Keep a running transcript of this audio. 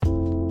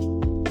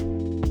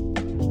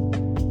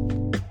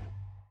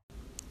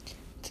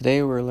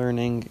Today we're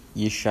learning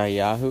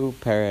Yishayahu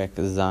Perek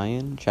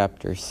Zayin,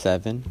 chapter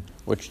 7,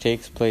 which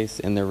takes place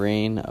in the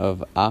reign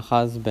of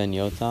Achaz ben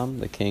Yotam,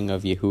 the king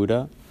of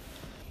Yehuda.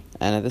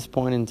 And at this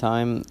point in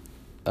time,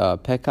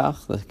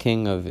 Pekach, the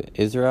king of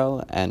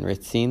Israel, and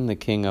Ritzin, the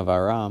king of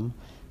Aram,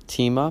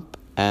 team up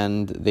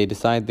and they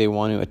decide they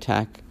want to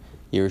attack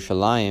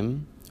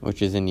Yerushalayim,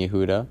 which is in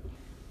Yehuda.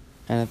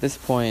 And at this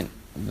point,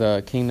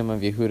 the kingdom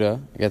of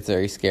Yehuda gets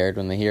very scared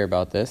when they hear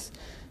about this.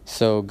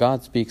 So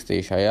God speaks to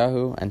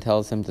Yishayahu and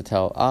tells him to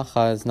tell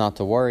Achaz not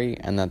to worry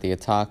and that the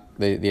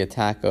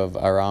attack of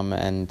Aram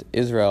and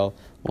Israel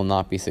will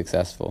not be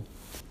successful.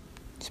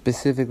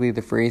 Specifically,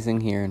 the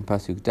phrasing here in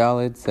Pasuk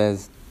Daled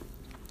says,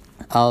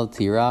 Al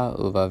tira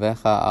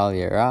uvavecha al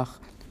yerach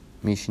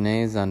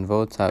mishnei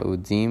zanvot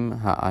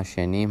ha'udim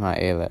ha'ashenim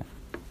ha'ele.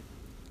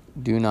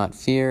 Do not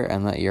fear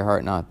and let your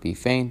heart not be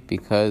faint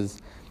because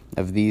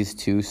of these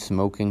two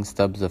smoking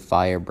stubs of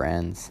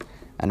firebrands.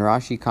 And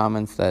Rashi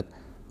comments that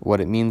what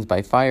it means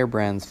by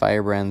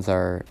firebrands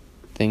are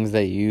things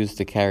that you use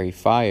to carry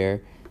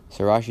fire.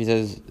 So Rashi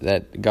says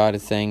that God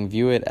is saying,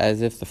 view it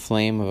as if the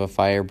flame of a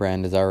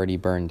firebrand is already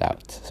burned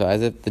out. So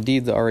as if the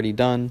deed's already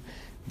done,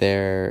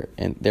 their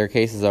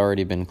case has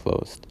already been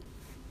closed.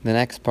 The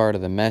next part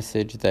of the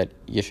message that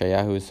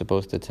Yishayahu is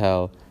supposed to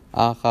tell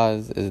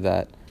Achaz is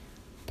that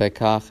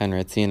Pekach and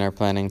Ritzin are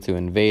planning to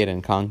invade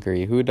and conquer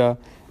Yehuda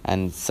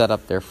and set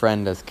up their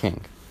friend as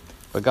king.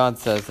 But God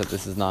says that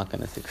this is not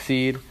going to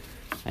succeed.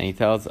 And he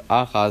tells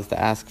Achaz to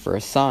ask for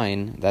a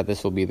sign that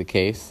this will be the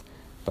case.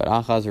 But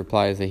Achaz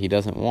replies that he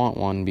doesn't want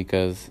one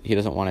because he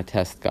doesn't want to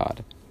test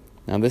God.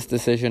 Now this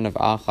decision of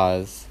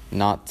Achaz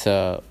not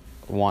to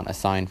want a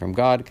sign from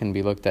God can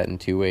be looked at in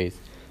two ways.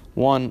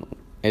 One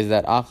is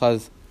that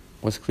Achaz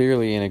was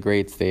clearly in a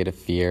great state of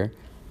fear,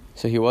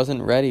 so he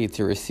wasn't ready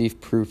to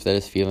receive proof that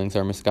his feelings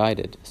are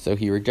misguided. So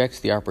he rejects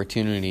the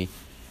opportunity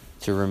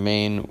to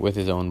remain with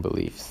his own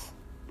beliefs.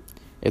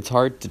 It's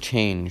hard to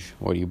change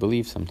what you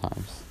believe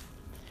sometimes.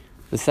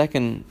 The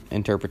second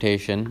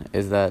interpretation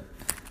is that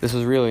this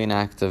was really an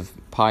act of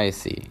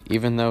piety.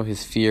 Even though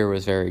his fear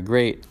was very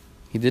great,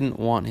 he didn't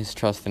want his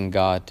trust in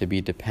God to be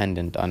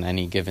dependent on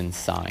any given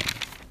sign.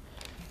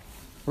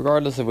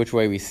 Regardless of which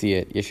way we see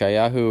it,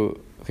 Yishayahu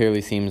clearly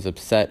seems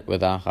upset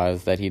with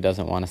Achaz that he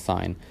doesn't want a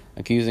sign,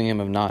 accusing him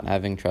of not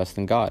having trust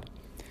in God.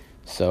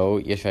 So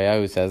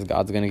Yishayahu says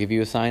God's going to give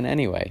you a sign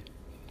anyway.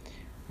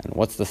 And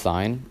what's the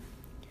sign?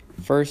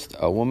 First,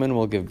 a woman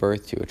will give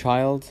birth to a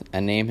child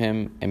and name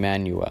him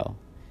Emmanuel.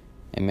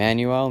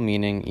 Emmanuel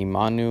meaning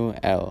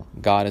Immanuel,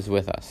 God is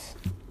with us.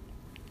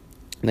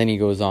 Then he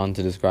goes on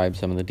to describe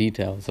some of the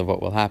details of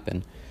what will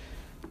happen.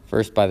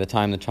 First, by the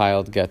time the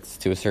child gets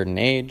to a certain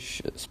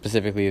age,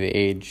 specifically the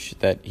age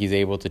that he's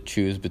able to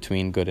choose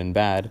between good and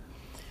bad,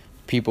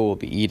 people will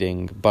be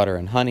eating butter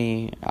and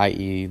honey,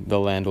 i.e. the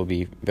land will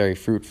be very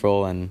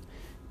fruitful and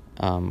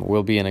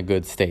will be in a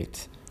good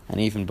state. And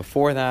even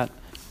before that,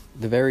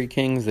 the very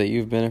kings that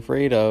you've been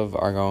afraid of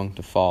are going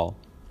to fall.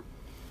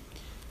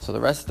 So the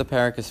rest of the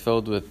parak is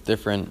filled with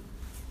different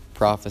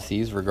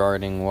prophecies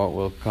regarding what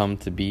will come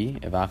to be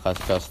if Achaz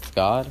trusts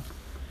God.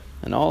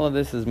 And all of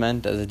this is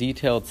meant as a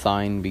detailed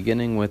sign,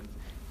 beginning with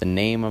the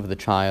name of the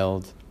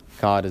child,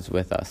 God is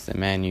with us,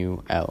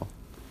 Emmanuel.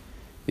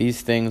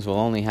 These things will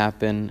only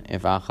happen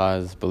if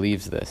Achaz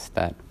believes this,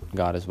 that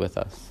God is with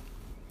us.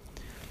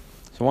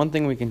 So one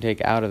thing we can take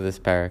out of this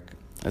parak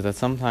is that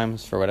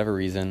sometimes, for whatever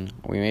reason,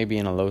 we may be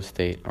in a low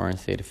state or in a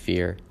state of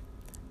fear,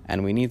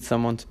 and we need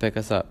someone to pick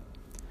us up.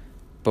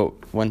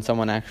 But when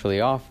someone actually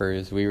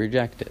offers, we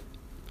reject it.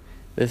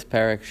 This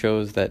parak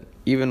shows that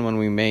even when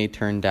we may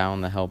turn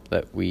down the help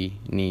that we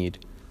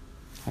need,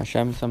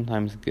 Hashem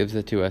sometimes gives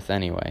it to us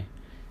anyway,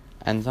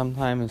 and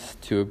sometimes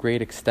to a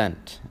great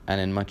extent and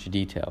in much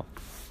detail.